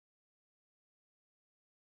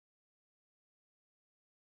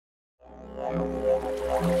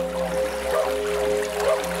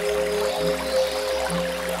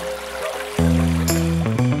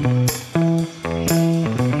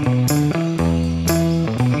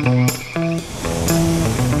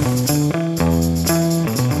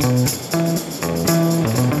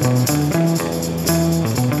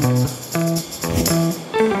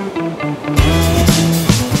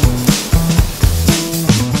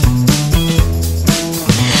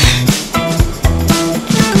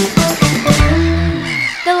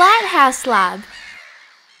Lighthouse Lab.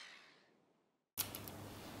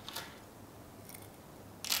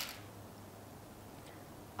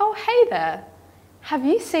 Oh, hey there! Have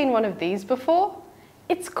you seen one of these before?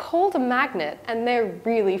 It's called a magnet and they're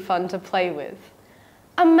really fun to play with.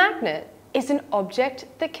 A magnet is an object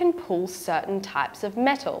that can pull certain types of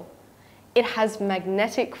metal. It has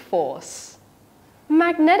magnetic force.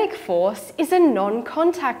 Magnetic force is a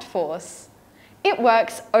non-contact force. It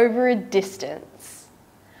works over a distance.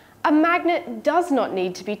 A magnet does not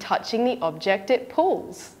need to be touching the object it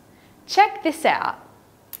pulls. Check this out.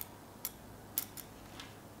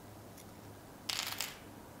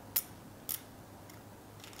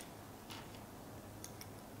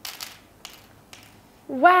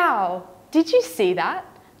 Wow! Did you see that?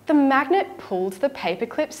 The magnet pulled the paper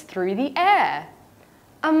clips through the air.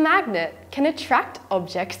 A magnet can attract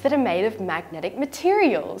objects that are made of magnetic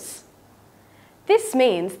materials. This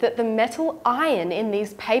means that the metal iron in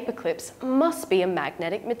these paper clips must be a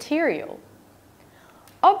magnetic material.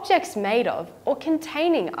 Objects made of or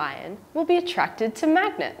containing iron will be attracted to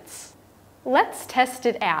magnets. Let's test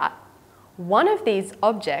it out. One of these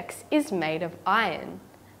objects is made of iron.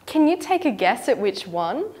 Can you take a guess at which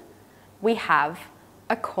one? We have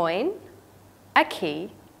a coin, a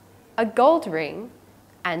key, a gold ring,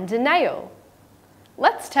 and a nail.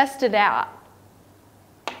 Let's test it out.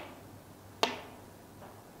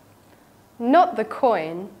 Not the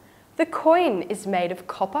coin. The coin is made of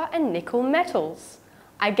copper and nickel metals.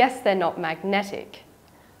 I guess they're not magnetic.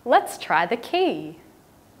 Let's try the key.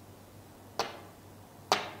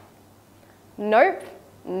 Nope,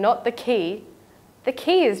 not the key. The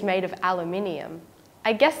key is made of aluminium.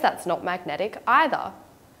 I guess that's not magnetic either.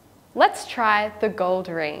 Let's try the gold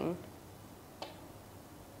ring.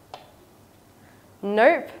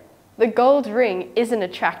 Nope, the gold ring isn't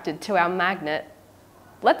attracted to our magnet.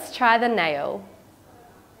 Let's try the nail.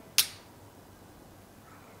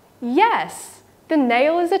 Yes, the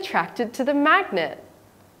nail is attracted to the magnet.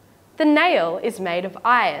 The nail is made of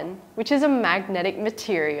iron, which is a magnetic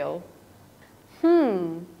material.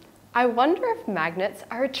 I wonder if magnets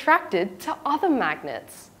are attracted to other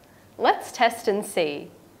magnets. Let's test and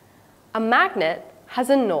see. A magnet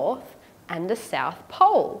has a north and a south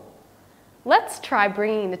pole. Let's try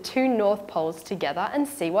bringing the two north poles together and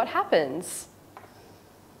see what happens.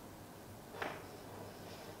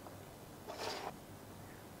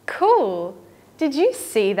 Cool! Did you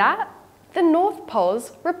see that? The north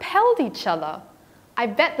poles repelled each other. I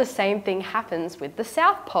bet the same thing happens with the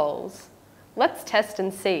south poles. Let's test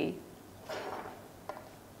and see.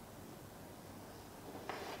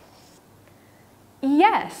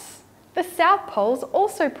 Yes, the south poles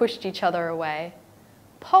also pushed each other away.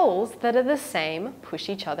 Poles that are the same push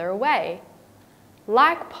each other away.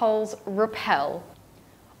 Like poles repel.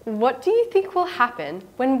 What do you think will happen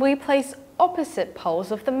when we place opposite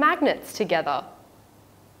poles of the magnets together?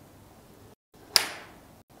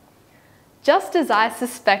 Just as I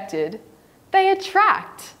suspected, they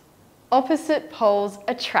attract. Opposite poles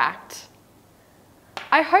attract.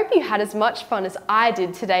 I hope you had as much fun as I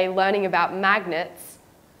did today learning about magnets.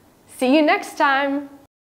 See you next time!